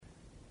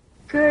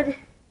Good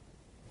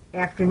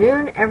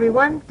afternoon,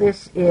 everyone.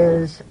 This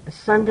is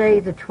Sunday,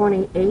 the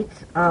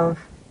 28th of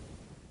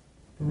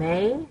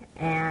May,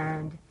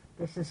 and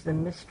this is the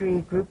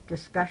Mystery Group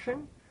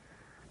Discussion.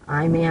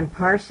 I'm Ann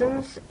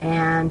Parsons,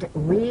 and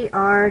we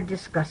are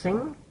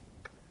discussing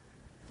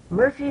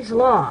Murphy's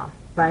Law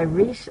by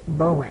Rhys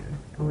Bowen,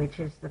 which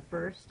is the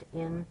first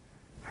in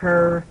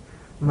her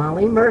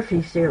Molly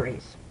Murphy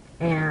series.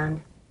 And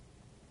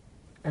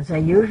as I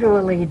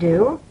usually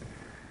do,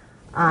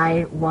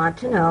 I want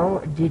to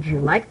know, did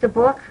you like the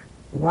book?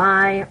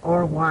 Why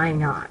or why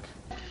not?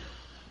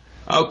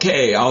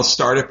 Okay, I'll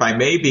start if I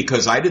may,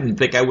 because I didn't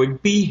think I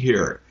would be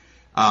here.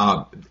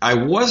 I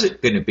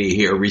wasn't going to be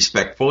here,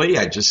 respectfully.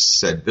 I just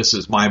said, this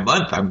is my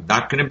month. I'm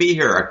not going to be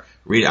here.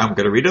 I'm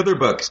going to read other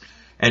books.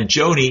 And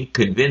Joni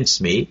convinced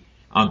me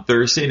on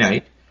Thursday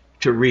night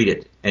to read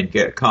it and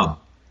come.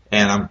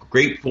 And I'm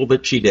grateful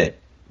that she did,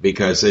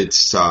 because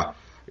it's...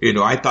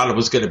 I thought it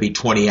was going to be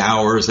 20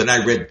 hours, and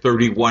I read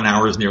 31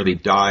 hours, nearly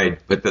died,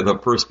 but the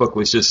first book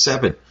was just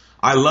 7.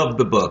 I loved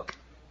the book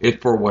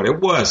for what it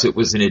was. It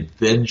was an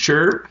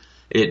adventure.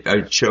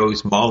 It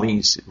shows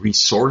Molly's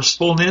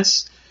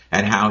resourcefulness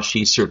and how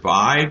she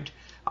survived,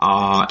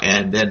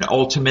 and then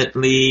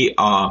ultimately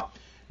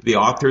the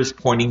author's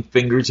pointing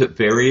fingers at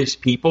various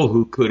people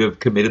who could have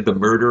committed the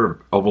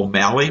murder of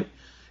O'Malley,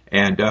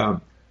 and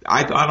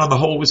I thought on the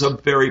whole it was a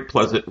very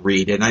pleasant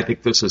read, and I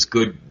think this is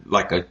good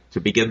to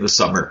begin the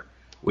summer.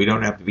 We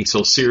don't have to be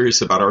so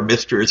serious about our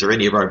mysteries or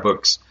any of our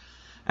books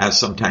as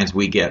sometimes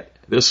we get.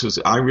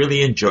 I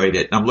really enjoyed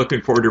it, and I'm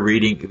looking forward to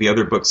reading the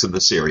other books in the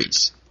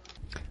series.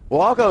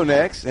 Well, I'll go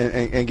next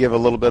and give a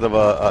little bit of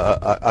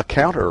a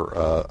counter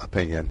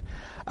opinion.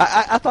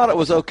 I thought it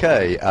was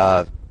okay.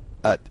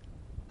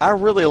 I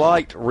really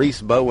liked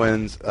Rhys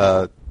Bowen's,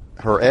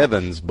 her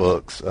Evans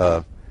books.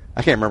 I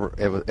can't remember.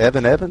 It was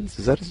Evan Evans?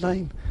 Is that his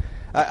name?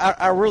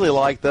 I really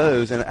like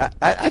those, and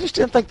I just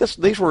didn't think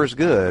these were as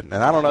good. And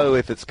I don't know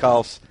if it's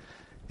because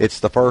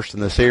it's the first in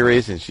the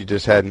series and she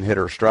just hadn't hit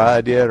her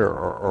stride yet,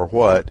 or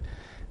what.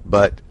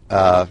 But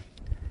I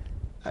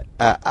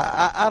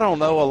don't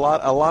know.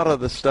 A lot of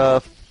the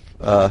stuff.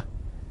 I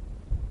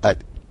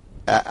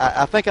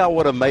think I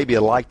would have maybe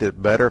liked it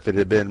better if it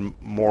had been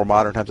more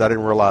modern times. I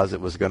didn't realize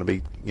it was going to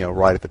be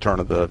right at the turn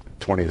of the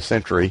 20th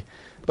century.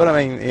 But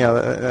I mean,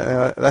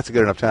 that's a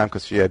good enough time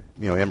because she had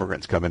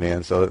immigrants coming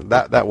in, so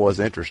that was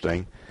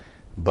interesting.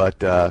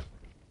 But I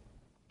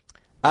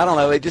don't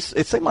know. It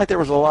seemed like there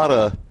was a lot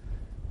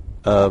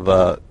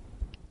of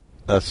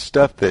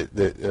stuff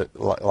that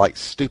like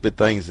stupid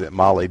things that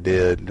Molly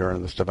did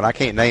during the stuff, and I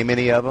can't name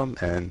any of them.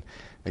 And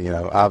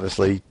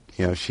obviously,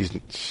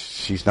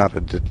 she's not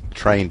a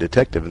trained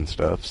detective and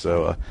stuff,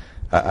 so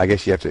I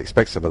guess you have to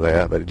expect some of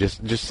that. But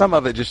just some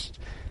of it just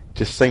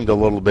seemed a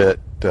little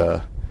bit.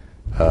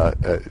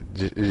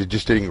 It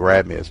just didn't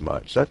grab me as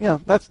much. So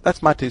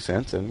that's my 2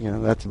 cents,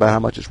 and that's about how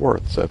much it's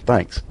worth. So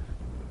thanks.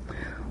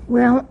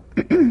 Well,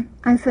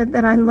 I said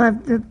that I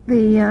loved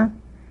the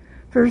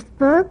first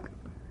book.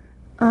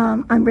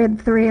 I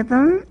read 3 of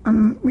them.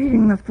 I'm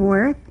reading the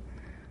 4th.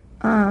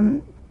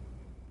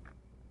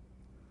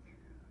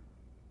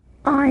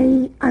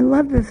 I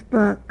love this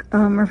book,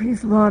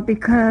 Murphy's Law,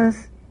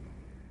 because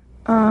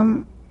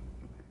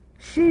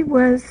she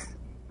was.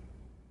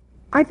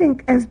 I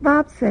think, as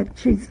Bob said,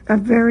 she's a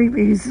very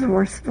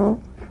resourceful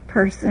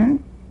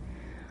person.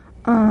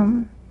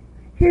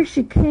 Here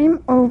she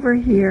came over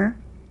here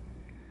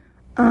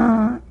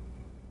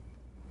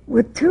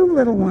with 2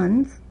 little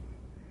ones,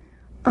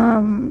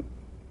 knowing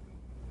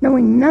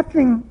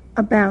nothing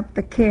about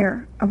the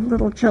care of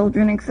little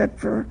children except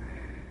for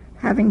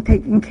having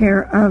taken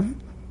care of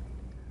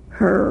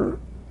her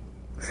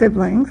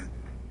siblings,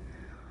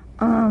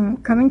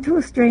 coming to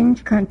a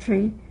strange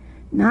country,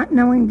 not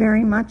knowing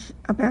very much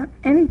about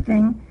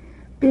anything,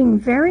 being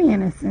very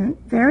innocent,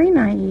 very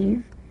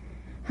naive,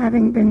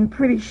 having been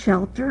pretty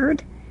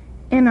sheltered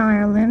in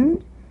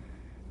Ireland,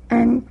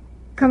 and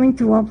coming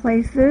to all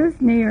places,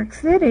 New York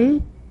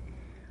City.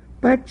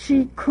 But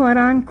she caught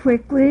on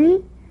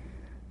quickly.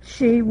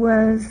 She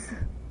was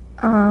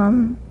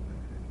a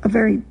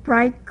very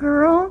bright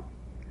girl.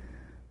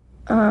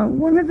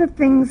 One of the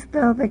things,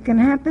 though, that can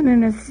happen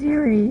in a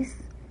series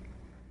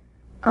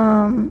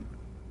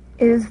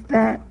is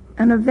that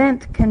an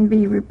event can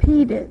be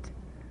repeated.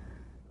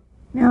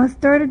 Now, I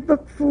started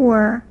book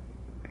 4,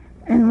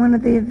 and one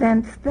of the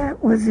events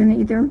that was in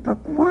either book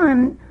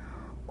 1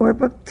 or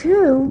book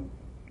 2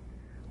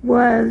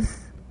 was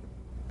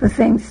the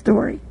same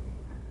story.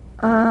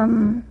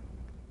 And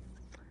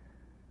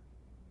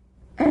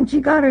she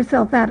got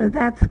herself out of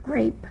that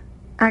scrape.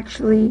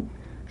 Actually,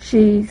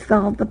 she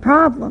solved the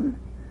problem.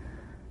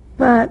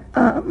 But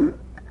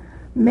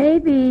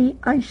maybe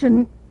I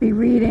shouldn't be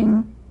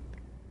reading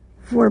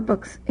 4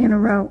 books in a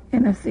row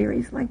in a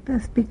series like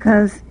this,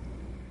 because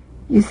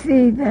you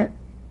see that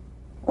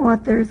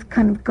authors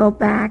kind of go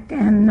back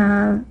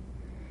and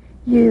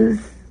use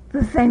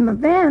the same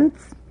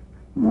events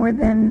more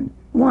than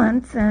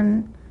once,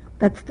 and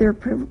that's their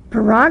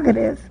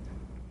prerogative.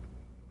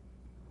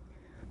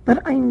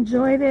 But I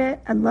enjoyed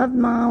it. I loved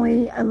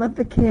Molly. I loved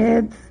the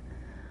kids.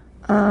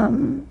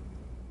 I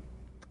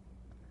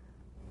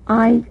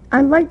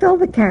liked all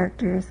the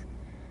characters.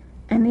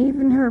 And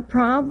even her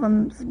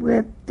problems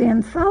with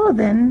Dan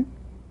Sullivan,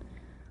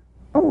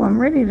 oh, I'm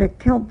ready to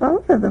kill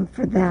both of them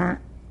for that.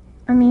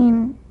 I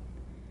mean,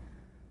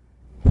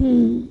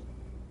 he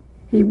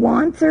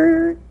wants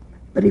her,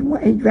 but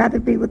he'd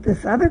rather be with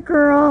this other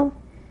girl,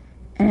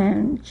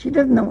 and she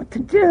doesn't know what to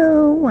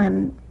do.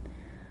 And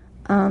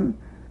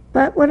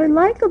but what I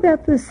like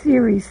about this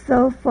series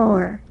so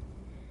far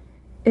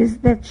is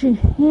that she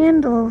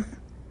handles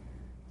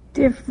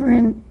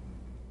different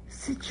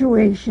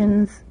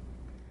situations,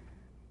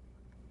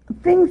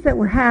 things that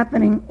were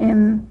happening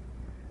in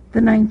the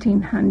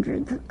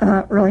 1900s,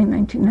 early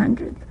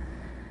 1900s.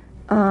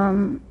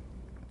 And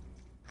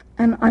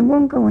I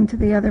won't go into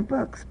the other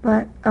books,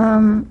 but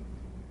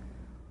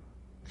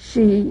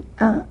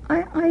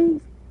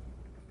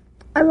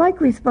I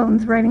like Reese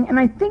Bowen's writing, and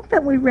I think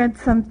that we read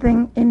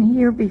something in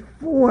here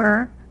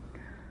before,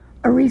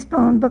 a Reese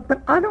Bowen book,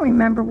 but I don't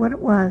remember what it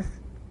was.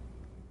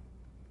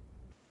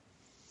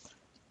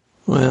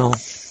 Well,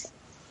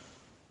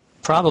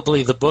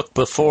 probably the book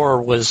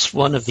before was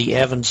one of the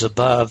Evans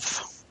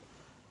above,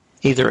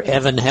 either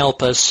Evan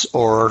Help Us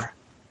or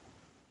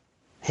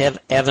Have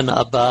Evan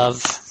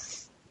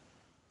Above,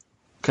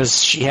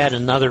 because she had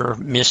another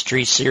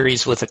mystery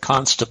series with a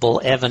constable,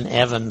 Evan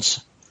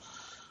Evans.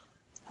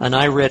 And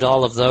I read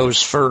all of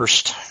those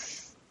first.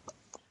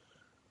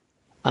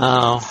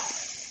 I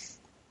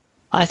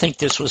think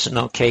this was an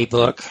okay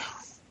book.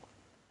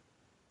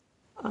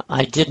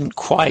 I didn't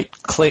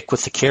quite click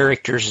with the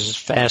characters as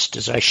fast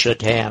as I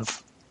should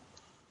have,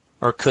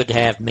 or could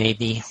have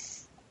maybe.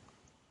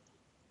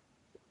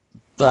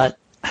 But,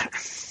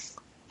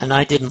 and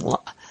I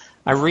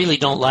really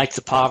don't like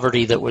the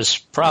poverty that was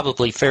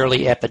probably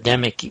fairly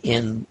epidemic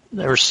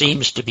or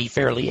seems to be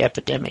fairly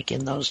epidemic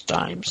in those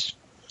times.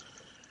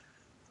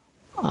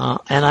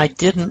 And I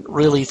didn't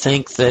really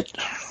think that,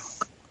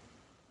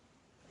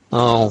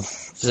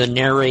 the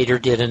narrator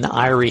did an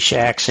Irish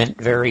accent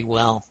very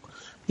well.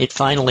 It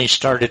finally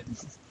started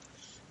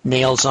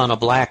nails on a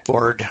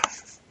blackboard,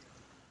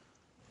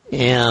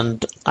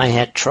 and I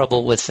had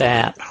trouble with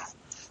that.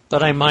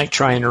 But I might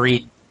try and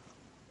read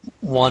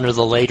one of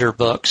the later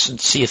books and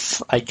see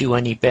if I do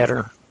any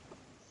better.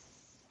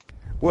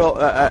 Well,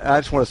 I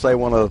just want to say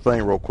one other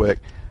thing real quick.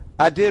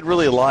 I did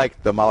really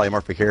like the Molly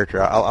Murphy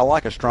character. I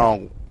like a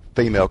strong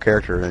female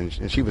character,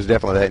 and she was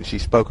definitely that, and she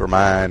spoke her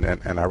mind,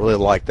 and I really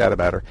liked that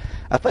about her.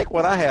 I think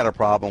what I had a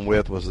problem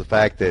with was the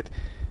fact that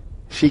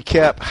she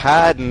kept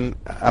hiding,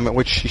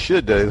 which she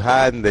should do,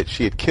 hiding that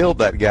she had killed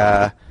that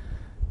guy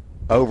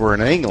over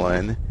in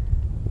England,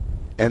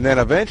 and then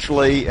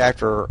eventually,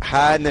 after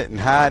hiding it,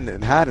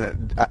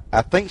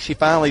 I think she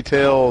finally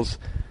tells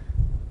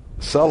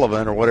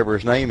Sullivan, or whatever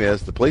his name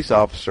is, the police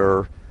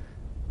officer,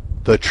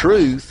 the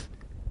truth,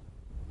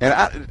 and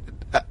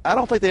I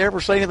don't think they ever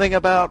say anything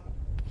about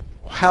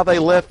how they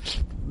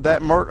left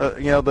that murder,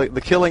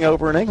 the killing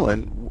over in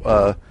England,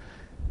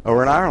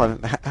 over in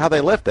Ireland, how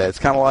they left that. It's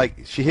kind of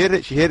like she hid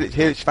it,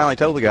 she finally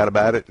told the guy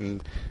about it,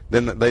 and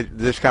then they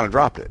just kind of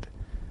dropped it.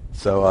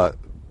 So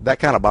that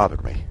kind of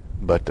bothered me.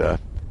 But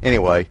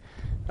anyway,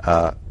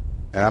 and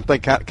I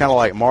think kind of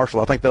like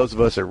Marshall, I think those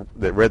of us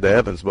that read the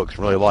Evans books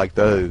really liked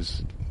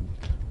those,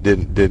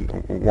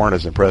 weren't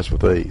as impressed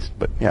with these.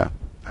 But yeah,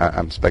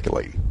 I'm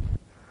speculating.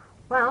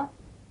 Well,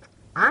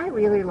 I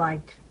really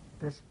liked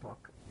this book.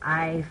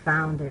 I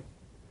found it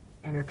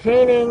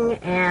entertaining,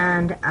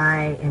 and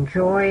I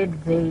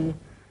enjoyed the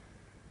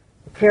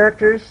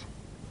characters.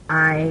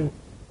 I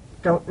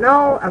don't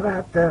know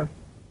about the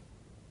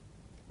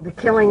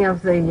killing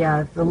of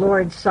the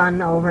Lord's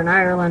son over in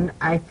Ireland.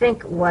 I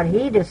think what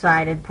he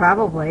decided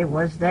probably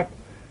was that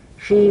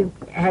she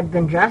had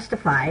been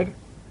justified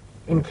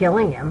in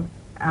killing him.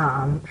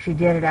 She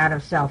did it out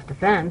of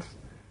self-defense,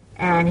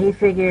 and he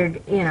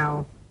figured,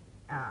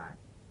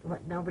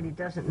 what nobody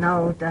doesn't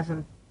know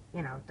doesn't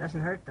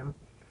hurt them,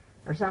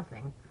 or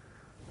something.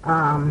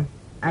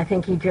 I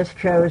think he just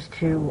chose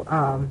to,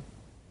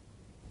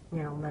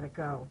 let it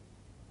go,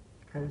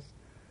 because,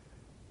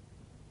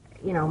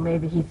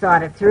 maybe he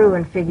thought it through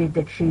and figured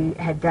that she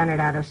had done it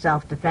out of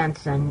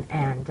self-defense, and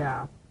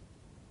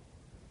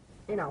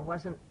he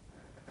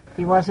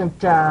wasn't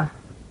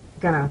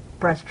gonna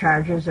press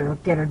charges or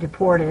get her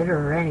deported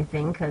or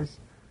anything, because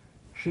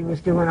she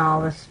was doing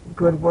all this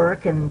good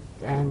work and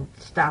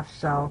stuff.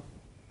 So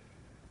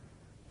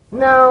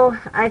no,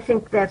 I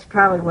think that's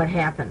probably what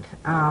happened.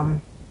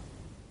 I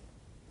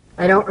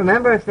don't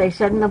remember if they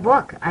said in the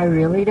book. I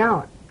really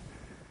don't.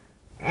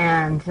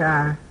 And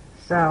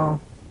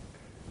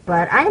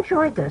but I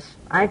enjoyed this.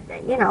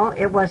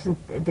 It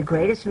wasn't the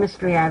greatest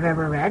mystery I've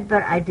ever read,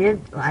 but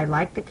I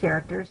liked the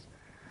characters.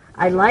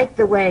 I liked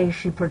the way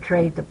she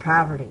portrayed the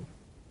poverty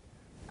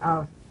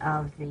of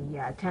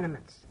the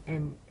tenements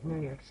in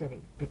New York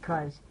City,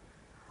 because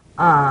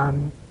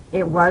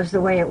it was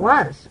the way it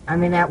was. I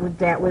mean,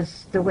 that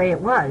was the way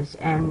it was.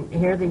 And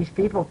here these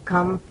people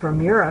come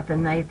from Europe,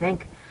 and they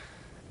think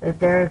that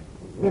they're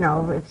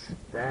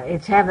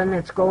it's heaven,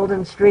 it's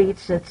golden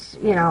streets, it's,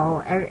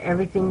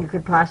 everything you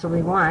could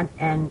possibly want,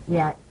 and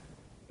yet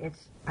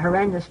it's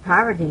horrendous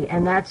poverty,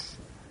 and that's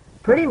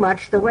pretty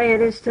much the way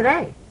it is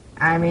today.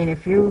 I mean,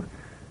 if you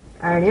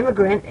are an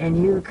immigrant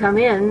and you come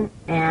in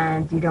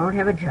and you don't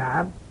have a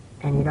job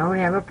and you don't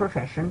have a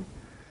profession,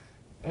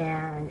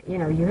 and,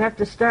 you have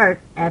to start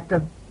at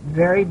the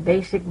very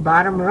basic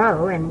bottom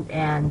row,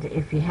 and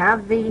if you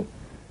have the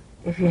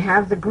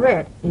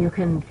grit, you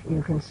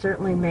can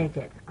certainly make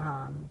it.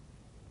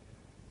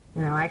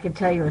 I could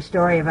tell you a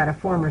story about a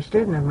former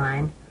student of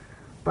mine,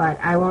 but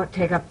I won't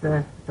take up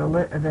the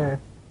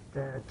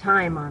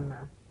time on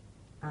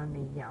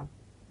the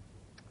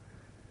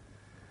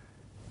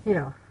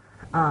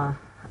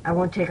I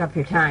won't take up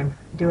your time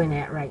doing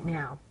that right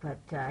now. But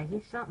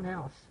he's something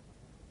else.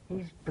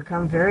 He's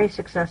become very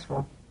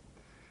successful.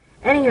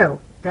 Anywho,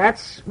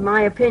 that's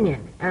my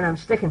opinion, and I'm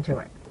sticking to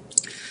it.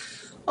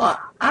 Well,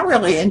 I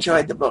really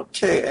enjoyed the book,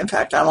 too. In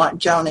fact, I'm like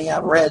Joni.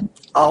 I've read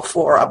all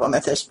 4 of them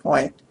at this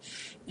point.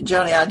 And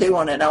Joni, I do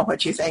want to know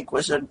what you think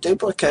was a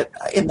duplicate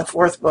in the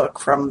 4th book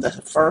from the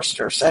 1st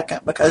or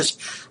 2nd, because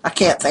I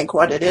can't think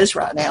what it is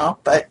right now,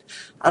 but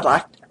I'd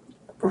like to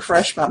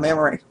refresh my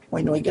memory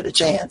when we get a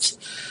chance.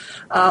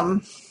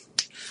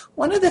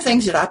 One of the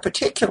things that I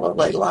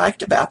particularly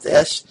liked about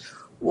this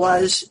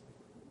was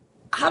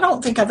I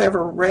don't think I've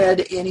ever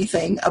read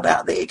anything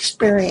about the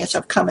experience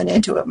of coming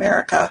into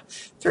America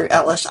through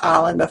Ellis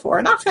Island before,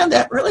 and I found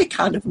that really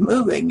kind of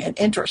moving and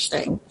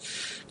interesting,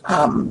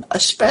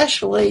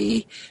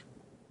 especially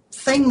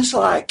things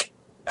like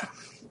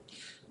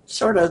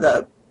sort of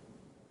the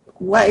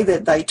way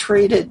that they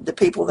treated the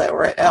people that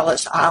were at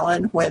Ellis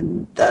Island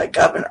when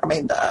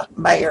the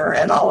mayor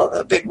and all of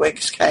the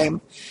bigwigs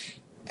came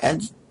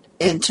and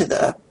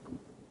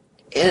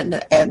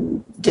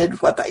and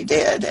did what they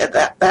did. And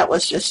that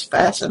was just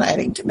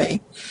fascinating to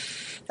me.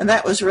 And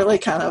that was really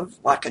kind of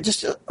like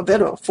just a bit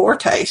of a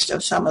foretaste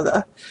of some of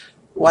the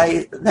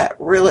way that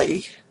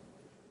really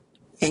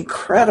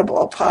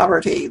incredible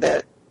poverty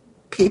that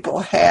people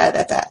had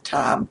at that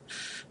time.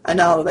 I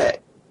know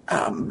that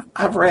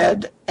I've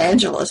read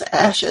Angela's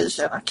Ashes,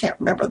 and I can't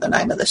remember the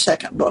name of the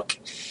 2nd book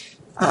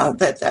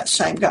that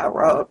same guy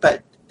wrote,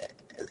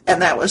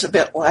 and that was a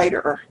bit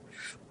later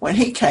when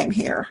he came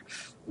here.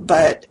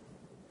 But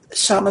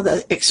some of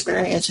the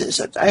experiences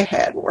that they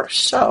had were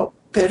so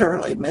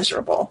bitterly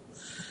miserable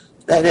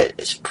that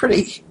it's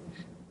pretty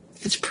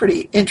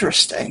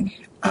interesting.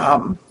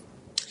 I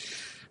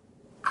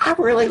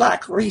really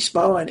like Reese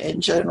Bowen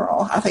in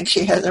general. I think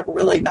she has a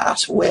really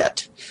nice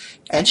wit,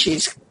 and she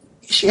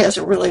has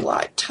a really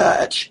light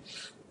touch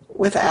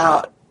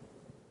without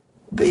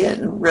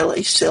being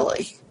really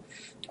silly.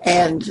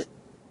 And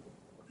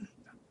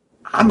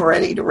I'm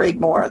ready to read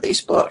more of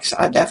these books.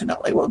 I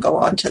definitely will go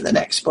on to the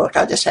next book.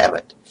 I just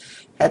haven't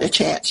had a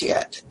chance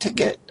yet to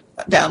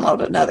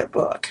download another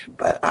book,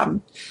 but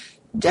I'm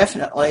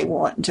definitely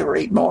wanting to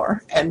read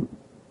more. And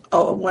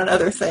one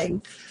other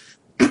thing,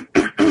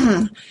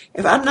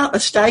 if I'm not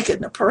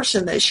mistaken, the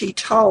person that she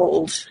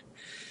told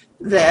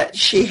that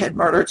she had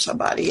murdered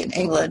somebody in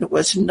England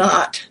was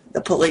not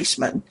the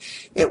policeman.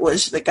 It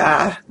was the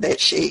guy that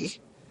she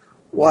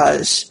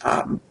was,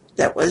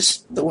 that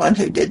was the one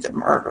who did the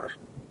murder.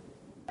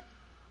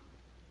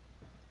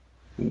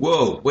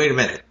 Whoa, wait a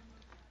minute.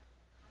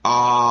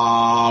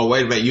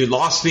 Wait a minute. You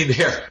lost me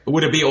there.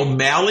 Would it be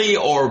O'Malley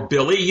or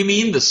Billy, you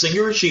mean, the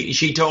singer?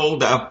 She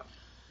told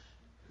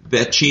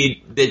that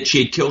she had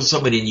killed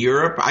somebody in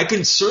Europe. I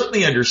can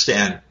certainly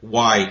understand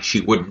why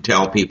she wouldn't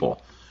tell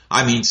people.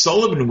 I mean,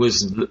 Sullivan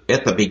was,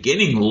 at the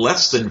beginning,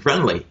 less than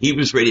friendly. He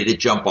was ready to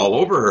jump all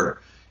over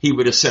her. He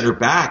would have sent her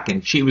back,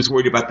 and she was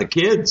worried about the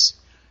kids,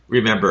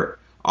 remember.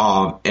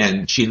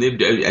 And she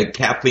lived at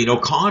Kathleen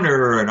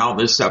O'Connor and all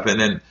this stuff.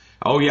 And then,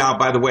 oh, yeah,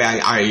 by the way,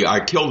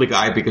 I killed a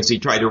guy because he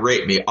tried to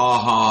rape me.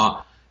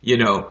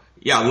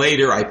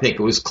 Later I think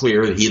it was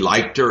clear that he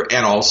liked her,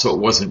 and also it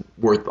wasn't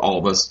worth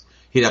all this.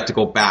 He'd have to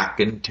go back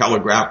and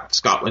telegraph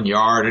Scotland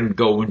Yard and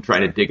go and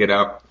try to dig it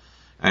up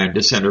and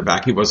to send her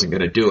back. He wasn't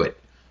going to do it.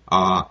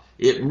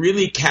 It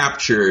really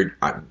captured,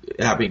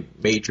 having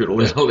majored a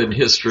little in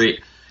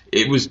history,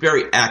 it was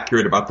very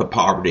accurate about the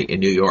poverty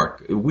in New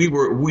York.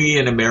 We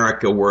in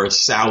America were a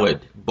salad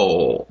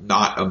bowl,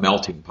 not a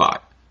melting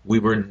pot. We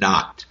were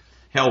not.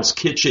 Hell's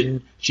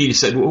Kitchen, she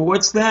said, well,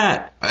 what's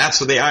that? That's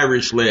where the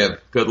Irish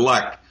live. Good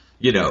luck,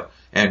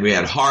 And we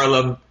had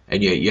Harlem,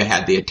 and you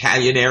had the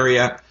Italian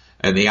area,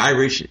 and the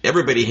Irish.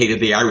 Everybody hated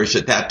the Irish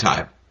at that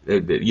time.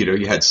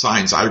 You had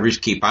signs, Irish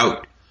keep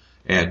out,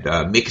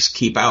 and mixed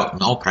keep out,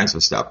 and all kinds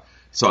of stuff.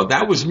 So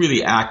that was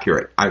really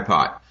accurate, I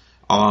thought.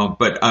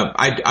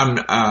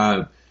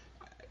 I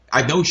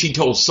know she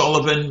told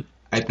Sullivan,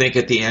 I think,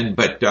 at the end,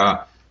 but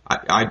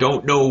I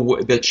don't know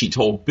that she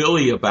told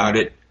Billy about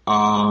it,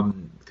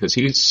 because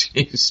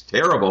he's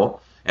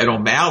terrible. And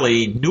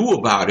O'Malley knew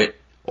about it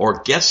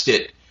or guessed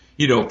it,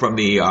 from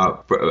he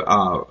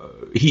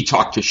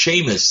talked to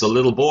Seamus, the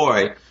little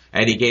boy,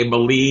 and he gave him a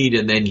lead,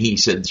 and then he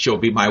said, she'll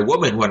be my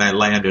woman when I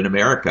land in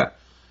America.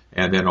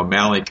 And then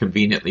O'Malley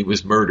conveniently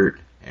was murdered.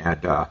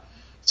 And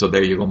So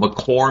there you go.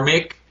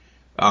 McCormick,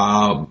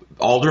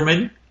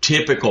 alderman,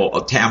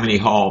 typical Tammany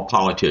Hall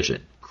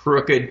politician,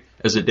 crooked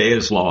as a day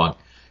is long.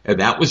 And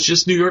that was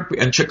just New York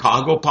and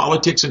Chicago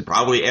politics, and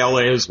probably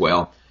L.A. as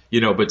well,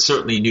 but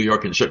certainly New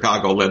York and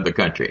Chicago led the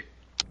country.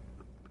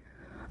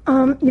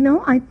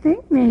 I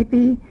think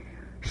maybe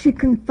she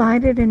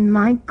confided in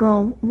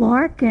Michael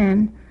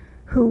Larkin,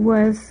 who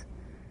was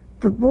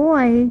the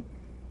boy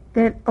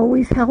that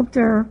always helped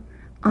her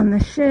on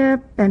the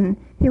ship, and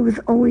he was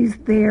always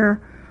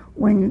there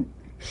when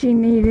she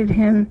needed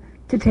him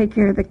to take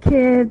care of the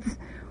kids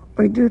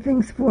or do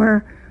things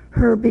for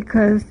her,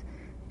 because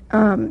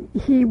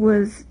he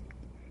was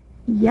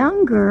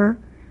younger,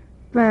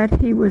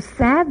 but he was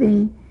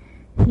savvy.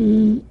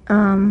 And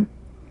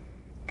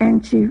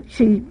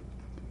she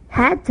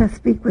had to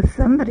speak with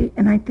somebody,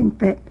 and I think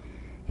that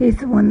he's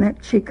the one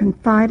that she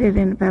confided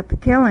in about the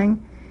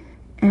killing.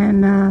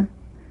 And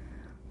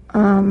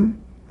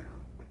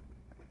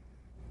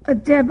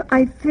Deb,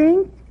 I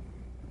think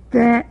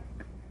that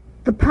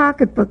the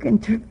pocketbook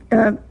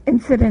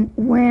incident,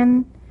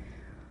 when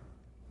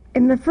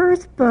in the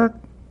first book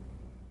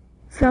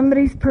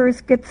somebody's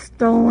purse gets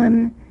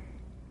stolen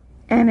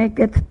and it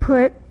gets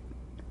put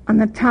on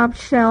the top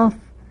shelf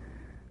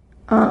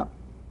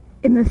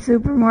in the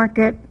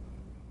supermarket,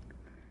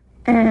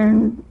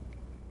 and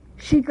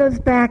she goes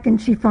back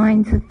and she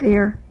finds it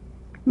there.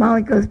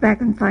 Molly goes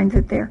back and finds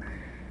it there.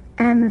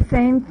 And the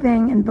same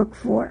thing in book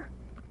 4.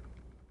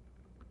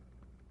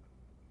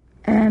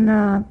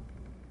 And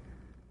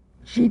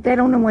they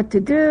don't know what to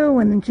do,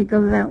 and then she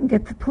goes out and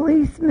gets a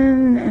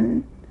policeman,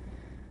 and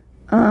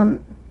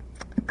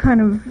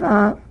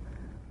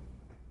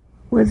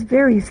was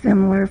very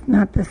similar, if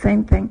not the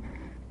same thing,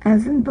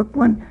 as in book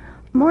 1.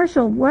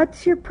 Marshall,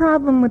 what's your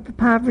problem with the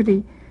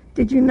poverty?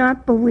 Did you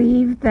not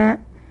believe that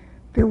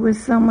there was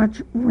so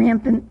much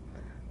rampant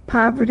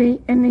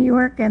poverty in New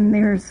York, and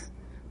there's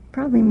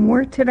probably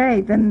more today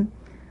than,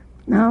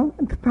 no,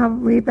 it's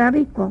probably about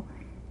equal.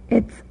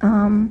 It's,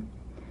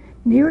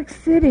 New York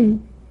City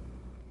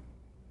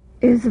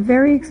is a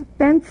very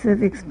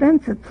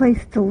expensive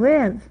place to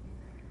live.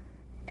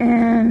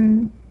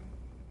 And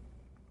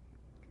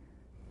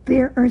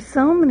there are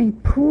so many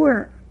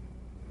poor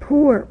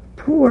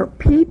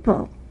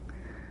people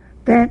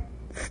that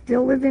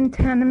still live in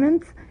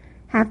tenements,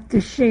 have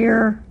to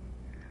share,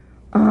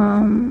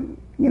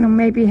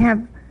 maybe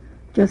have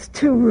just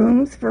 2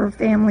 rooms for a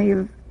family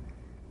of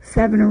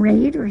 7 or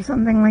 8 or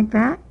something like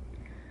that.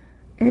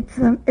 It's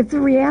a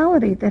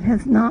reality that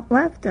has not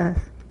left us.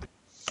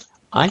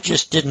 I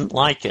just didn't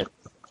like it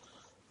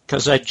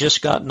because I'd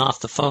just gotten off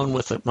the phone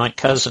with my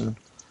cousin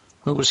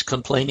who was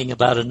complaining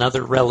about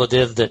another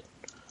relative that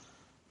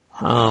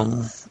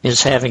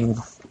is having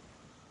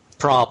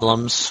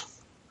problems.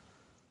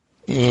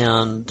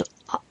 And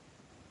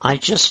I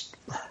just,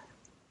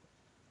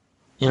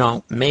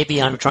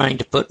 maybe I'm trying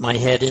to put my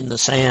head in the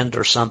sand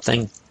or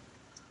something.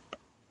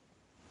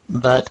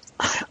 But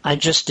I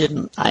just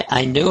didn't,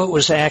 I knew it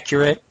was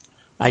accurate.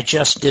 I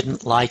just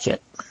didn't like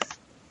it.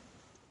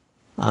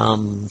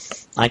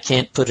 I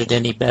can't put it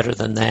any better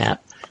than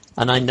that.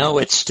 And I know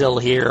it's still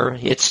here.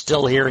 It's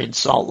still here in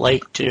Salt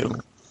Lake, too.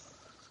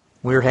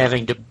 We're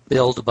having to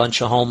build a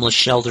bunch of homeless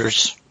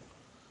shelters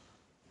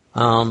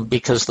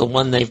because the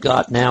one they've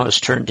got now is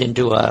turned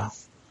into a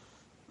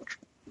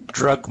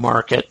drug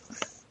market.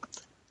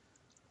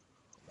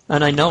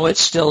 And I know it's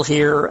still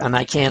here, and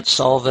I can't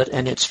solve it,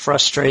 and it's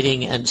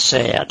frustrating and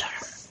sad.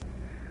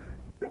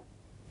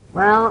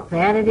 Well,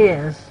 that it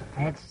is.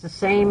 It's the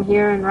same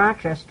here in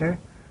Rochester.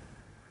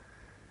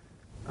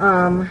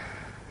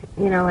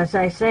 As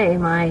I say,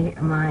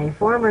 my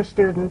former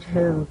student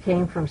who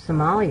came from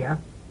Somalia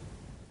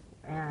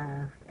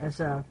as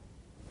a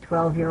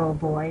 12-year-old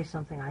boy,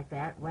 something like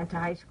that, went to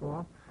high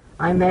school.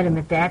 I met him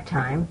at that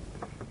time.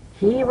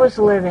 He was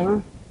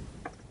living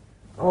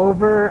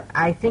over,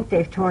 I think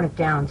they've torn it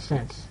down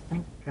since,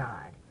 thank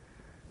God.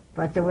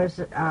 But there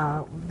was,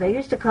 they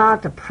used to call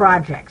it the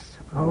projects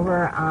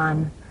over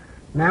on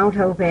Mount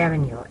Hope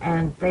Avenue,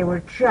 and they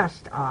were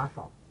just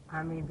awful.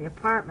 I mean, the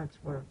apartments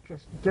were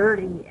just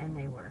dirty, and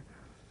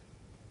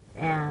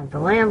the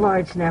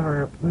landlords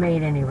never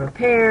made any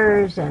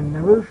repairs, and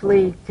the roof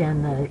leaked,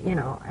 and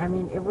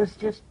it was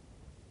just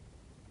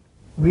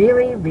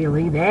really,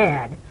 really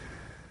bad.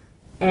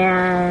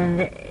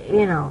 And,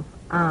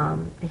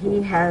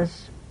 he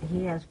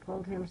has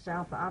pulled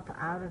himself up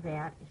out of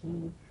that.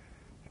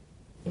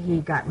 He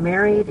got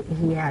married.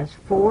 He has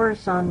 4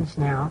 sons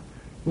now.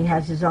 He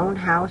has his own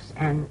house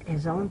and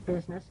his own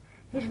business.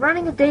 He's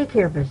running a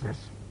daycare business.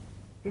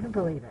 You can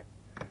believe it.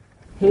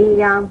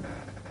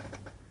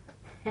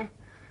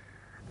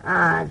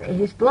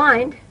 He's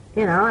blind,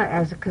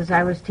 because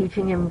I was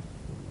teaching him,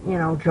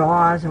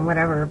 Jaws and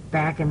whatever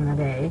back in the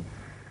day.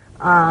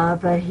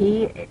 But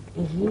he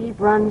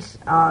runs,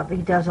 he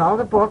does all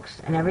the books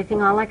and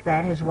everything all like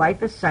that. His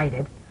wife is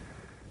sighted,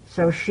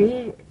 so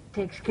she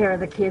takes care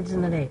of the kids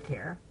in the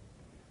daycare.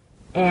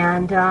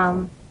 And,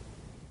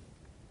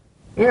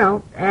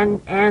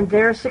 and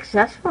they're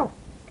successful.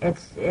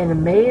 It's an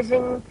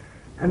amazing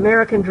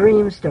American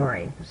Dream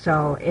story.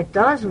 So it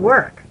does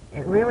work.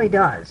 It really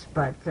does.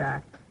 But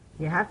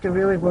you have to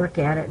really work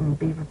at it and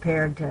be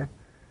prepared to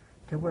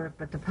work.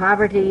 But the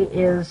poverty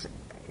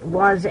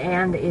was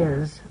and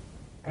is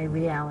a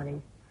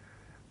reality,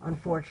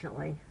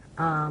 unfortunately.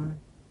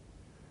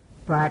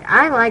 But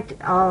I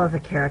liked all of the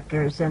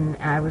characters, and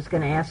I was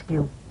going to ask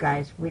you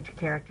guys which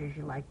characters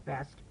you liked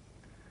best.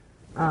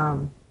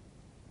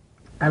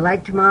 I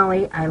liked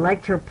Molly. I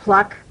liked her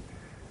pluck.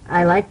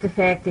 I liked the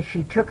fact that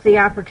she took the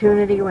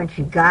opportunity when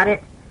she got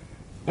it,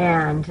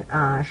 and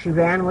she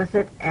ran with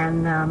it,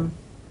 and,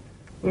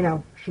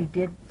 she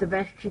did the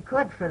best she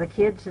could for the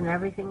kids and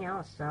everything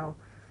else. So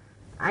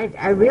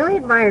I really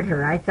admired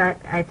her. I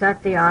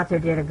thought the author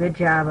did a good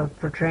job of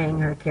portraying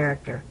her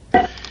character.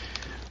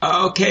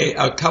 Okay,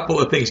 a couple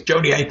of things.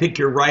 Joni, I think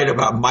you're right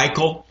about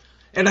Michael,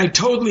 and I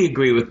totally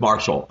agree with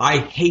Marshall. I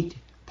hate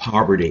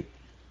poverty.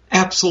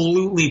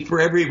 Absolutely,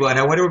 for everyone.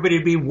 I want everybody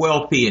to be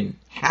wealthy and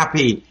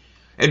happy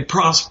and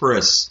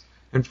prosperous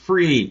and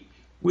free.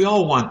 We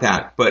all want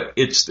that, but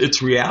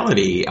it's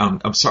reality,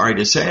 I'm sorry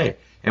to say.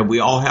 And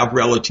we all have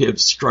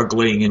relatives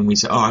struggling, and we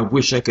say, oh, I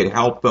wish I could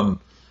help them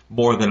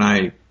more than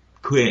I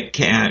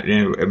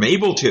am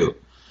able to.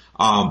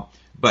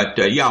 But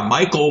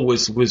Michael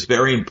was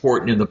very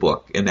important in the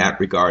book in that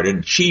regard.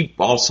 And she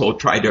also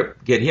tried to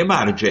get him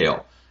out of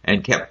jail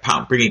and kept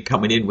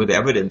coming in with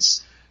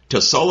evidence to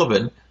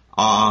Sullivan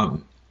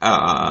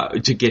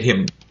to get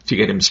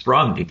him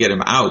sprung, to get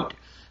him out.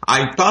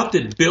 I thought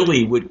that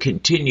Billy would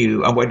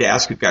continue. I wanted to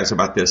ask you guys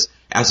about this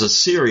as a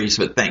series,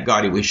 but thank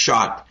God he was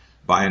shot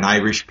by an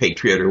Irish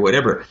patriot or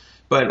whatever.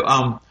 But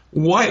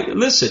why?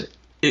 Listen,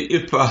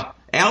 if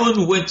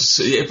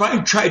I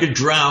tried to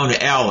drown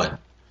Alan,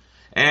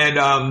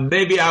 and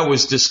maybe I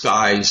was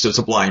disguised as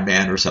a blind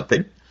man or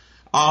something,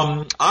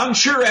 I'm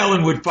sure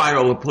Alan would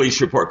file a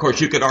police report. Of course,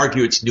 you could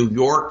argue it's New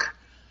York.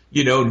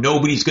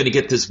 Nobody's going to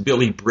get this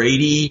Billy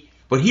Brady,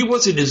 but he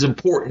wasn't as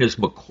important as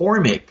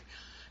McCormick.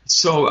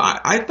 So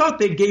I thought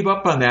they gave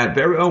up on that.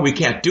 We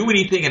can't do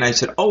anything. And I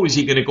said, is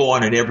he going to go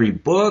on in every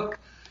book?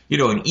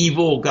 An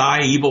evil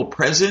guy, evil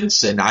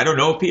presence. And I don't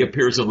know if he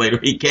appears in later.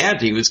 He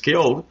can't. He was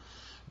killed.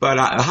 But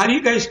how do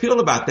you guys feel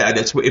about that?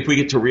 If we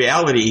get to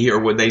reality here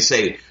when they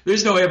say,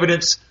 there's no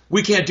evidence,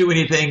 we can't do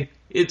anything,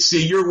 it's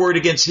your word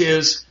against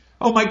his.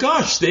 Oh, my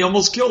gosh, they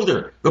almost killed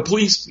her. The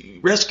police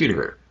rescued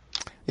her.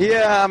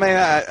 Yeah, I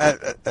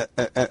mean,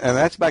 and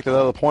that's back to the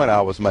other point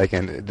I was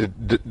making.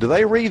 Do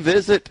they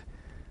revisit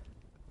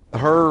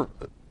her?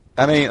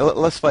 I mean,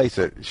 let's face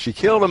it. She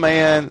killed a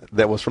man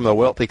that was from the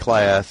wealthy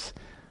class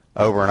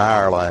over in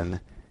Ireland.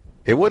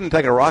 It wouldn't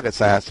take a rocket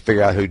science to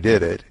figure out who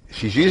did it.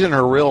 She's using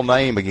her real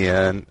name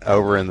again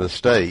over in the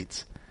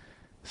States.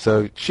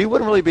 So she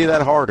wouldn't really be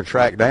that hard to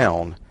track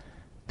down.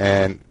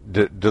 And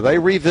do they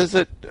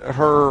revisit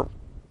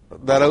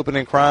that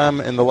opening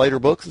crime in the later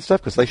books and stuff?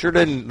 Because they sure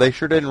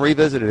didn't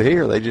revisit it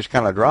here. They just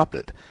kind of dropped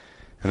it.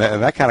 And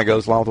that kind of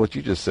goes along with what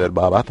you just said,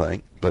 Bob, I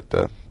think. But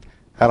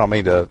I don't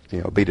mean to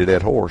beat a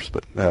dead horse,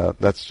 but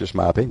that's just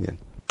my opinion.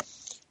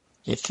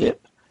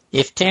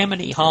 If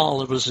Tammany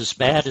Hall was as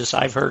bad as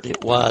I've heard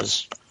it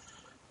was,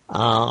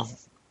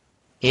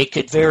 it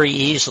could very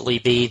easily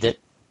be that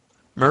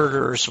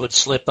murderers would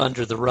slip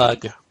under the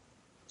rug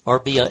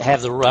or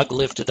have the rug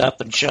lifted up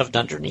and shoved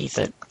underneath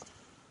it,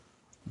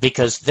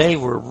 because they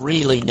were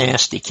really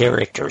nasty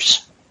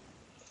characters.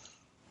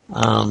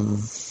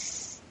 Not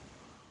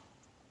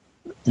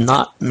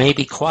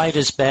maybe quite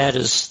as bad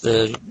as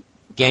the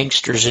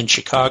gangsters in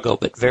Chicago,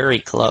 but very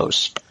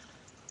close.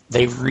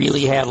 They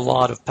really had a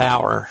lot of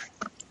power.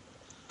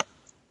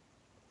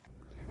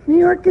 New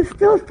York is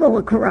still full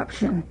of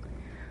corruption.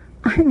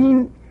 I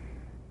mean,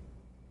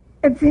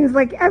 it seems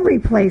like every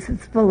place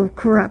is full of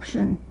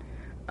corruption.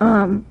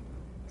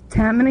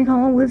 Tammany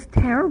Hall was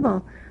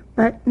terrible.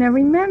 But now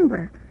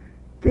remember,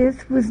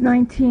 this was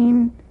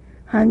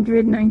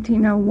 1900,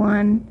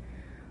 1901.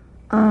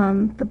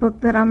 The book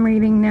that I'm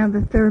reading now,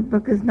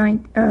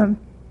 the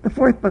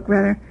fourth book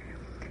rather,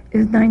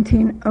 is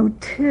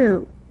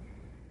 1902.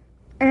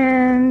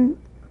 And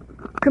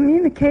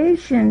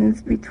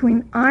communications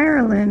between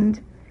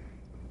Ireland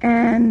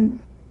and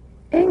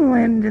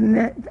England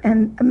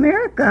and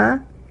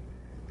America,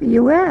 the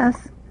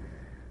U.S.,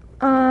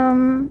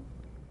 a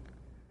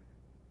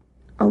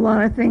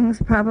lot of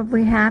things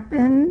probably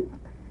happened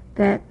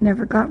that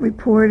never got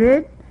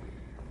reported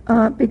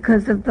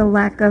because of the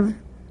lack of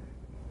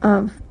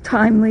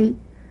timely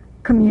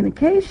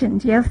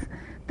communications. Yes,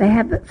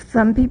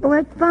 some people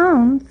had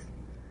phones,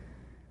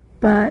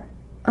 but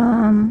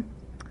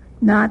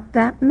not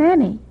that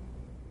many.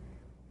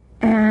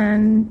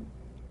 And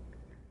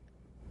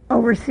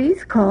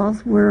overseas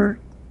calls were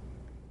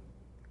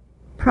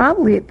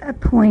probably at that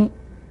point,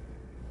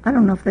 I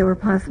don't know if they were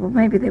possible,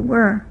 maybe they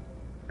were.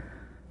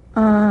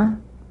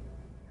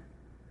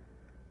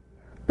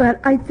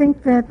 But I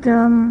think that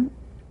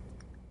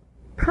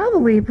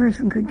probably a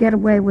person could get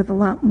away with a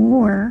lot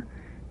more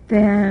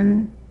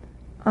than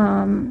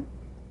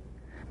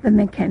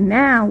they can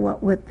now,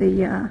 what with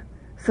the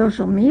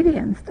social media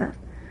and stuff.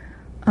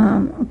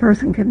 A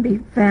person can be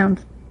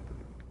found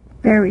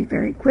very,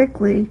 very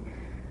quickly,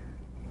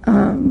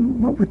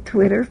 with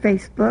Twitter,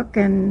 Facebook,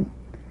 and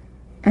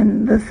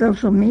the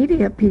social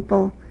media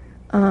people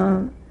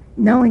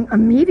knowing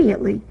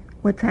immediately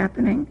what's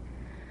happening.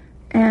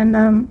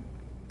 And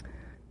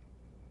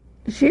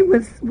she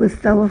was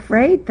so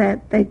afraid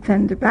that they'd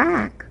send her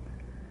back.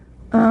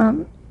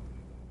 I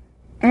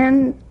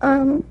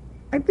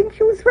think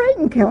she was right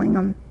in killing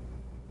him.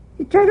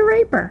 He tried to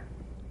rape her.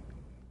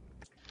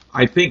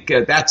 I think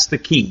that's the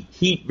key.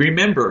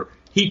 Remember,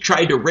 he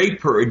tried to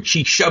rape her and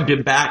she shoved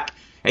him back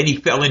and he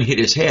fell and hit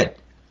his head.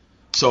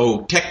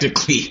 So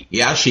technically,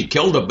 yeah, she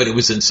killed him, but it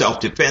was in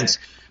self-defense.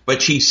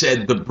 But she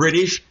said the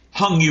British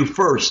hung you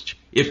first,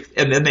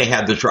 and then they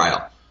had the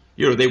trial.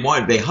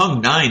 They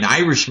hung 9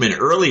 Irishmen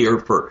earlier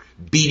for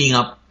beating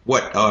up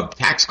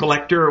tax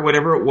collector or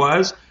whatever it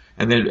was,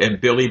 and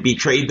Billy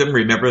betrayed them.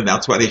 Remember,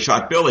 that's why they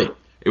shot Billy.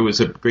 It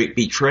was a great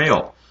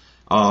betrayal.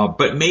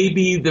 But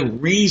maybe the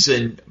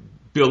reason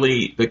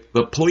Billy,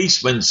 the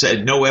policeman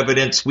said no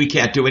evidence, we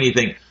can't do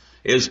anything,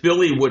 is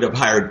Billy would have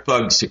hired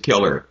thugs to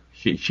kill her.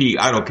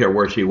 I don't care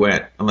where she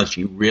went, unless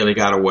she really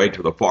got away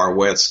to the far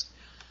west,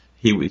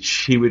 she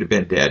would have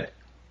been dead.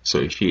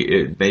 So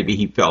maybe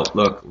he felt,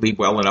 look, leave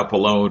Wellenup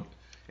alone,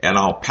 and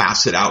I'll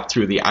pass it out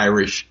through the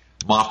Irish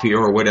mafia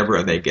or whatever,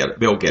 and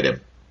they'll get him.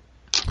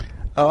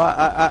 Oh,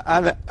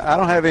 I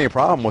don't have any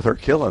problem with her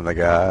killing the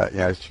guy.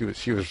 Yeah,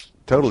 she was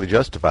totally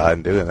justified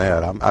in doing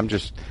that. I'm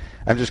just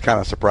kind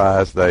of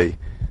surprised they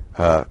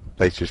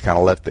just kind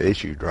of let the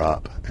issue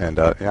drop. And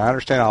I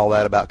understand all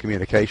that about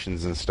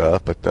communications and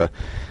stuff, but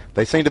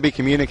they seem to be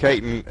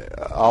communicating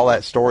all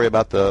that story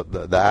about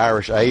the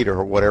Irish aid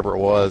or whatever it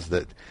was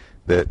that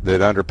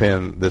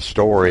underpinned this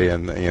story,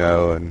 and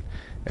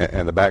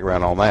and the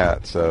background on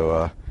that.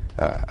 So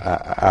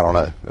I don't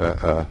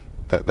know.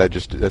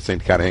 That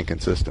seemed kind of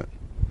inconsistent.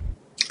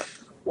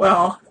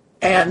 Well,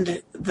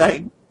 and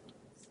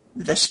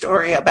the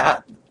story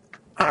about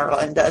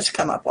Ireland does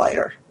come up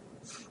later.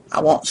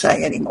 I won't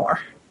say any more.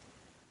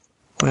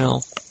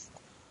 Well,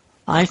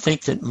 I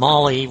think that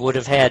Molly would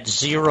have had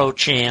 0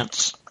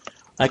 chance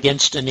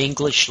against an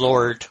English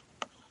lord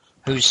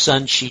whose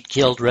son she'd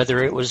killed,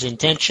 whether it was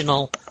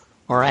intentional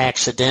or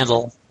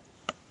accidental.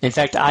 In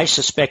fact, I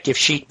suspect if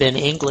she'd been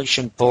English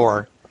and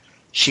poor,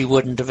 she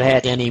wouldn't have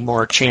had any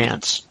more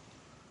chance.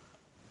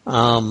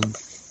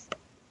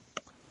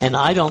 And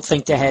I don't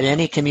think they had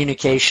any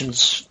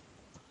communications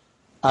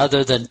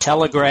other than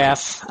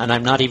telegraph, and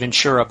I'm not even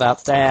sure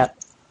about that,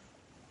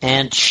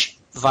 and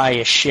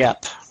via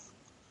ship.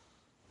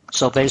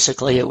 So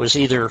basically it was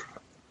either,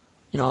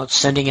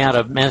 sending out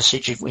a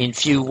message in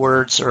few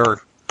words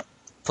or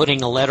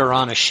putting a letter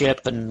on a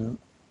ship and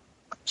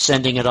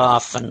sending it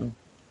off and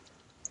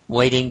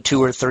waiting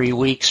 2 or 3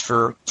 weeks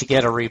to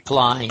get a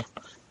reply.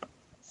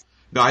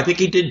 No, I think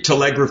he did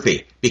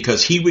telegraphy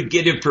because he would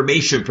get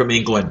information from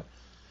England,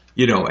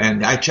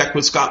 and I checked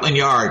with Scotland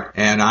Yard,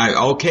 and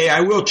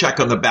I will check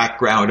on the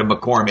background of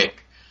McCormick,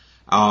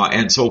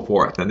 and so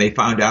forth. And they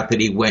found out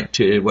that he went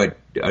to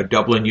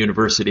Dublin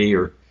University,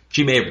 or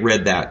she may have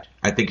read that.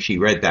 I think she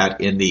read that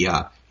in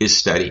his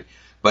study.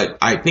 But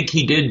I think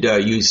he did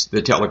use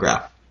the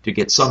telegraph to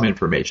get some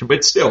information,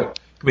 but still,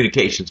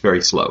 communication's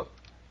very slow.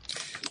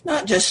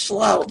 Not just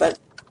slow, but,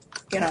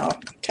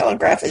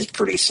 telegraph is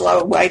pretty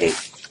slow way to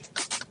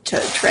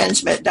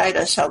transmit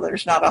data, so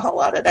there's not a whole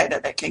lot of data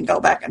that can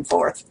go back and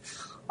forth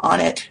on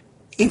it,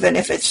 even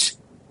if it's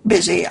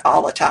busy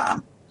all the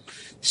time.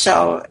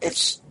 So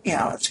it's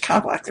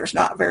kind of like there's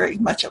not very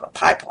much of a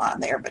pipeline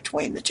there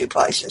between the two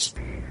places.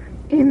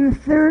 In the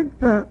third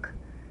book,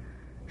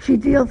 she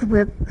deals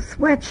with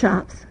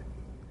sweatshops.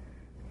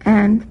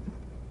 And,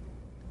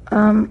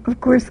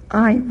 of course,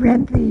 I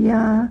read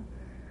the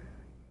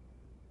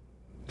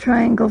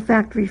Triangle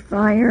Factory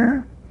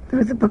Fire. There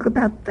was a book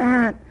about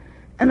that.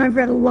 And I've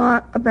read a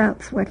lot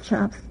about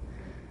sweatshops.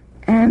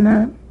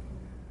 And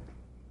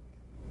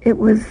it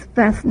was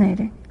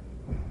fascinating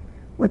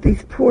what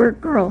these poor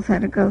girls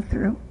had to go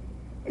through.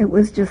 It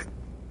was just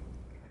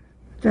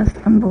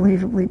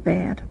unbelievably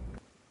bad.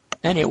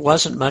 And it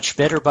wasn't much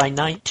better by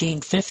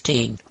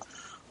 1915,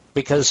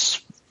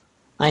 because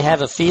I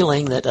have a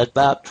feeling that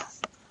about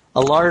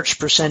a large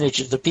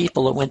percentage of the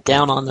people that went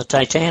down on the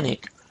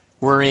Titanic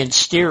were in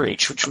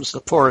steerage, which was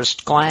the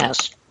poorest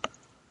class.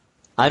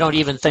 I don't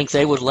even think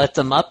they would let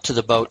them up to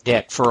the boat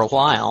deck for a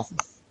while.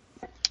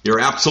 You're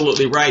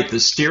absolutely right.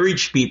 The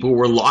steerage people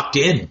were locked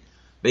in.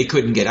 They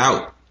couldn't get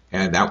out,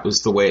 and that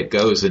was the way it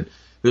goes. And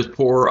this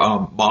poor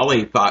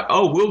Molly thought,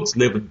 we'll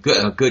live in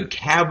a good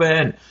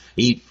cabin,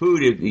 eat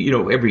food,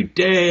 every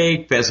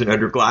day, pheasant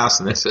under glass.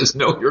 And they says,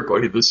 no, you're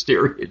going to the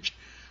steerage,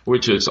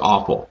 which is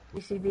awful.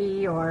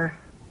 PCB or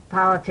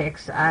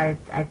politics, I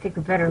think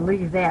we better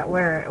leave that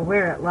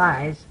where it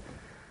lies.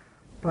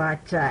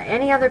 But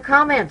any other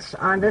comments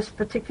on this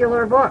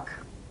particular book?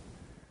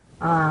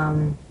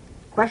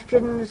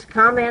 Questions,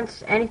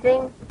 comments,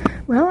 anything?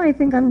 Well, I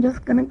think I'm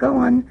just going to go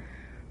on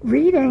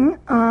reading.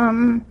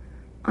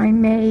 I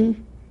may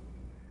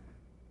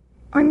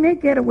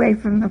get away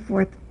from the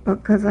fourth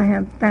book because I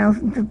have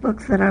thousands of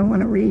books that I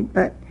want to read,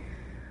 but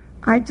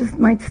I just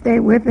might stay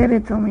with it.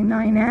 It's only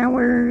 9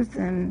 hours,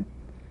 and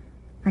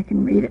I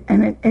can read it.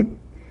 And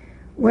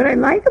what I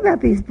like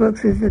about these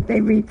books is that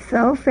they read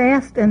so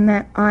fast, and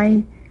that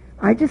I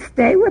just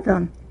stay with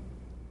them.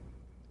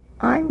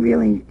 I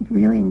really,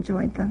 really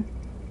enjoyed them.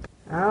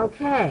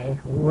 Okay,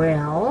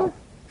 well,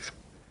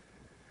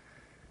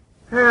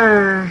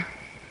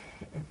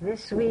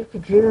 this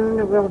week,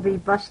 June will be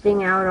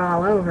busting out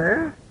all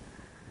over.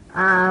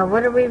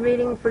 What are we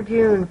reading for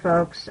June,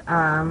 folks?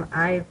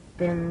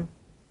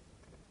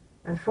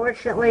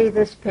 Unfortunately,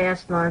 this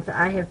past month,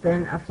 I have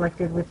been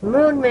afflicted with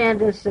moon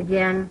madness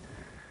again,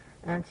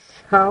 and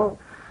so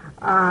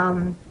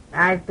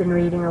I've been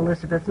reading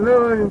Elizabeth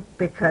Moon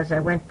because I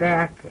went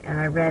back and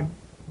I read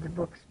the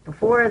books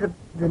before,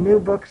 the new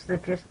books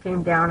that just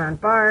came down on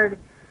Bard.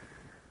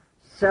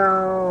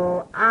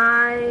 So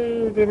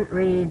I didn't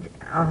read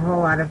a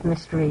whole lot of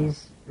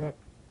mysteries that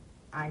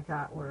I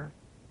thought were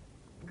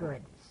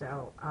good.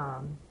 So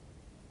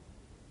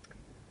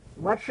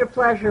what's your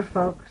pleasure,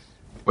 folks?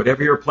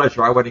 Whatever your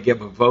pleasure, I want to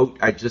give a vote.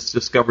 I just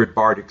discovered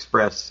Bard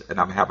Express, and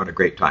I'm having a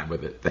great time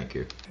with it. Thank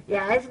you.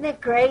 Yeah, isn't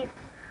it great?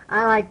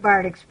 I like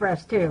Bard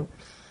Express, too.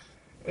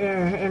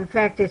 In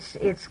fact,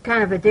 it's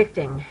kind of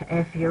addicting,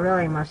 if you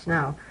really must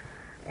know.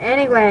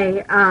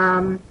 Anyway,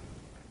 all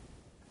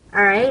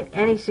right,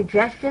 any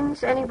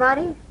suggestions,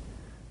 anybody?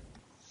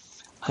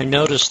 I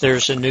noticed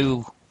there's a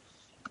new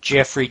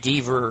Jeffrey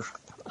Deaver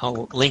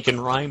Lincoln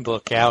Rhyme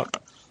book out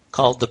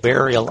called The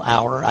Burial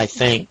Hour, I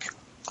think.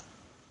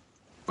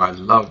 I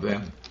love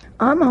them.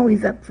 I'm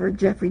always up for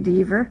Jeffrey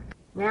Deaver.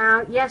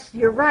 Now, yes,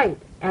 you're right,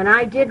 and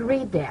I did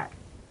read that,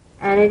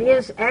 and it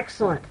is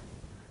excellent.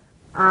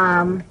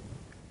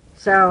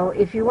 So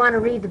if you want to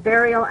read The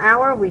Burial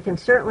Hour, we can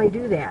certainly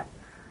do that.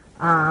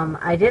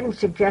 I didn't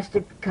suggest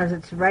it because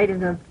it's right in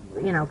the,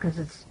 because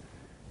it's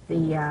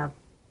the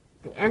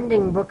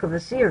ending book of a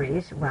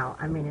series. Well,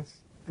 I mean, it's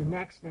the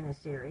next in a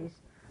series,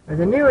 or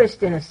the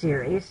newest in a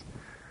series.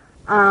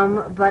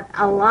 But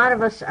a lot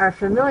of us are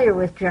familiar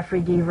with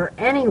Jeffrey Deaver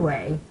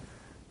anyway,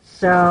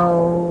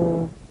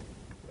 so,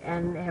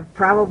 and have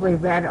probably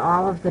read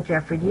all of the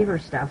Jeffrey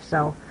Deaver stuff.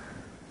 So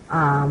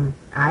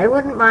I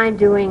wouldn't mind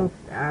doing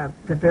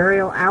The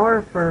Burial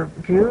Hour for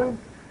June.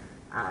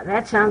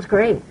 That sounds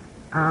great.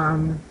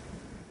 I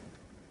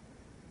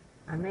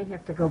may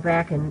have to go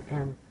back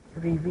and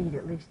reread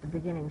at least the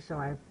beginning so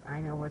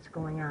I know what's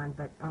going on.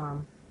 But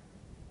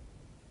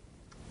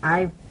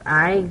I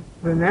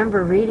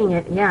remember reading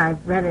it. Yeah, I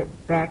read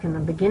it back in the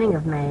beginning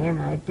of May,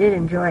 and I did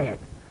enjoy it.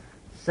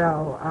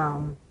 So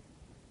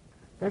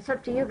that's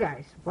up to you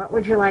guys. What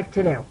would you like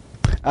to do?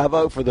 I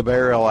vote for The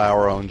Burial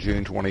Hour on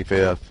June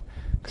 25th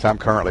because I'm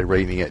currently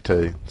reading it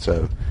too.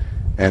 So,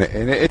 and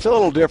it's a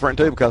little different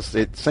too because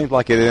it seems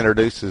like it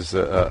introduces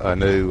a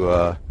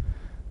new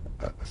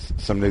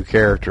some new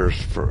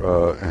characters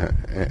for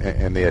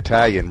in the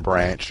Italian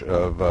branch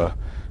of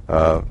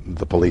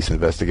the police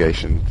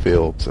investigation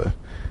field. So,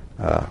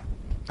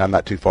 I'm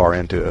not too far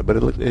into it, but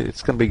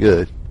it's going to be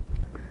good.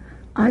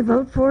 I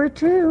vote for it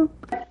too.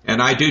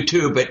 And I do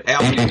too, but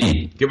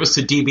Alan, give us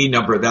the DB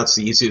number. That's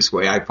the easiest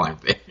way I find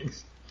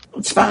things.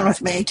 It's fine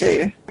with me,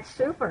 too.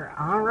 Super.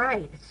 All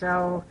right.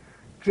 So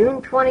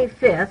June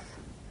 25th.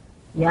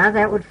 Yeah,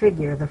 that would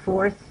figure. The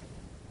 4th.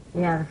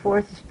 Yeah, the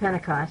 4th is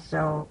Pentecost.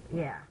 So,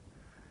 yeah.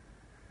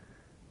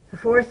 The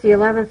 4th, the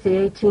 11th, the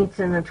 18th,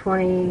 and the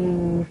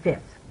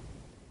 25th.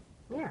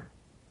 Yeah.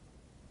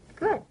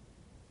 Good.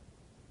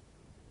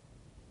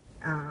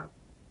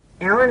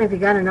 Alan, have you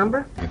got a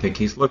number? I think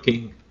he's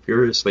looking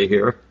furiously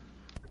here.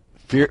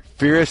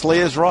 Furiously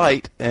is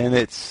right, and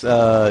it's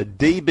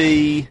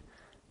DB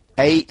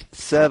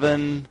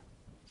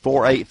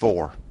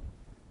 87484.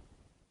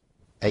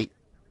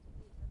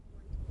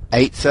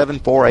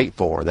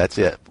 87484. That's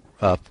it.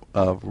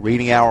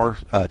 Reading hour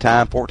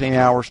time 14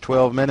 hours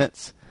 12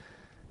 minutes.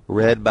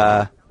 Read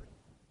by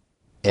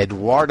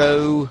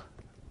Eduardo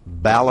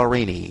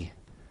Ballerini,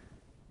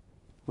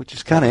 which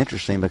is kind of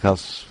interesting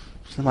because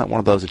it seems like one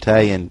of those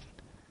Italian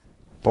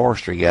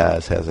forestry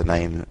guys has a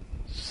name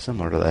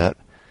similar to that.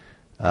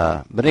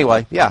 But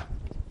anyway, yeah.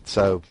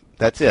 So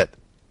that's it.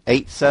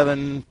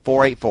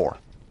 87484.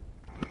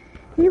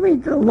 He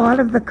reads a lot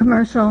of the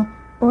commercial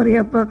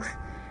audiobooks.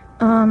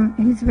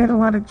 He's read a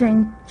lot of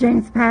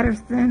James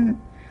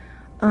Patterson.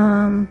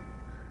 Where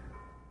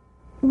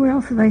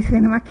else have I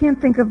seen him? I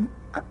can't think of.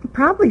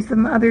 Probably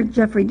some other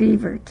Jeffrey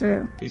Deaver,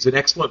 too. He's an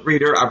excellent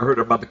reader. I've heard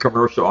him on the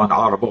commercial on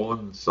Audible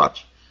and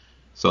such.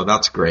 So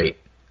that's great.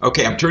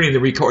 Okay, I'm turning the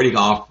recording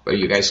off.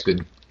 You guys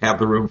could have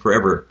the room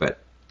forever, but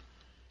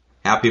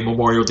happy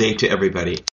Memorial Day to everybody.